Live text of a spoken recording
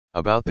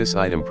About this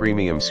item: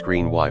 premium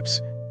screen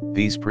wipes.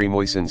 These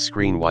pre-moistened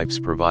screen wipes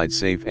provide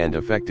safe and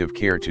effective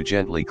care to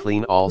gently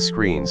clean all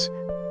screens.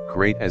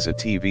 Great as a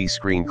TV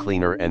screen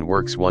cleaner and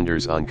works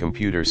wonders on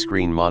computer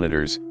screen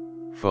monitors,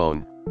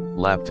 phone,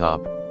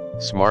 laptop,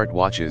 smart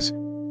watches,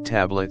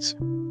 tablets,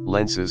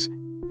 lenses,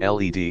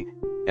 LED,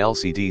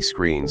 LCD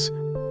screens,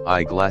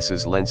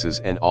 eyeglasses, lenses,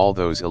 and all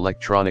those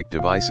electronic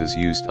devices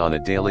used on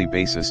a daily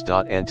basis.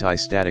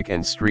 Anti-static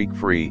and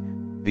streak-free,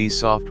 these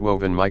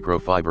soft-woven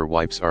microfiber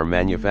wipes are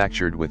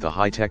manufactured with a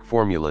high-tech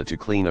formula to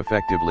clean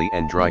effectively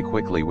and dry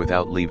quickly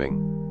without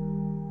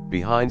leaving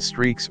behind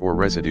streaks or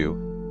residue,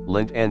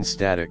 lint and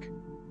static.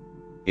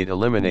 It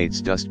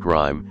eliminates dust,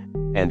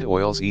 grime, and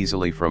oils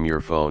easily from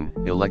your phone,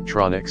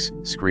 electronics,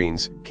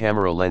 screens,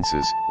 camera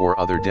lenses, or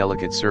other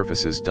delicate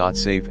surfaces.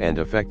 Safe and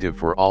effective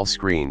for all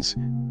screens,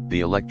 the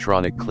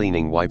electronic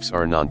cleaning wipes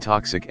are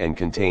non-toxic and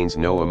contains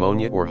no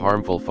ammonia or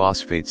harmful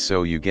phosphates,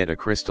 so you get a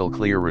crystal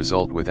clear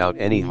result without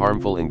any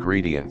harmful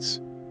ingredients.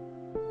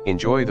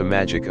 Enjoy the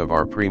magic of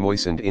our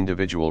pre-moistened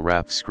individual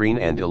wrapped screen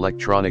and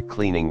electronic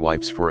cleaning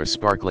wipes for a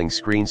sparkling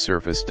screen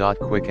surface.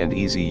 Quick and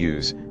easy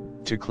use.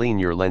 To clean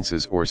your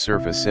lenses or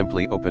surface,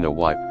 simply open a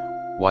wipe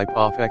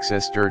off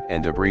excess dirt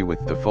and debris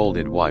with the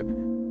folded wipe,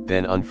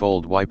 then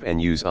unfold wipe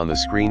and use on the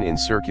screen in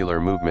circular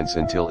movements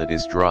until it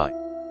is dry.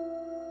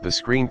 The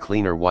screen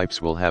cleaner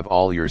wipes will have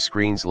all your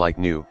screens like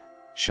new,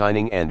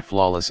 shining and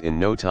flawless in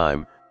no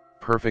time,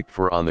 perfect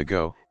for on the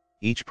go.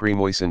 Each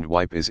pre-moistened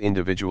wipe is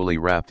individually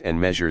wrapped and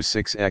measures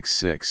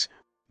 6x6,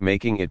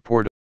 making it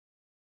portable.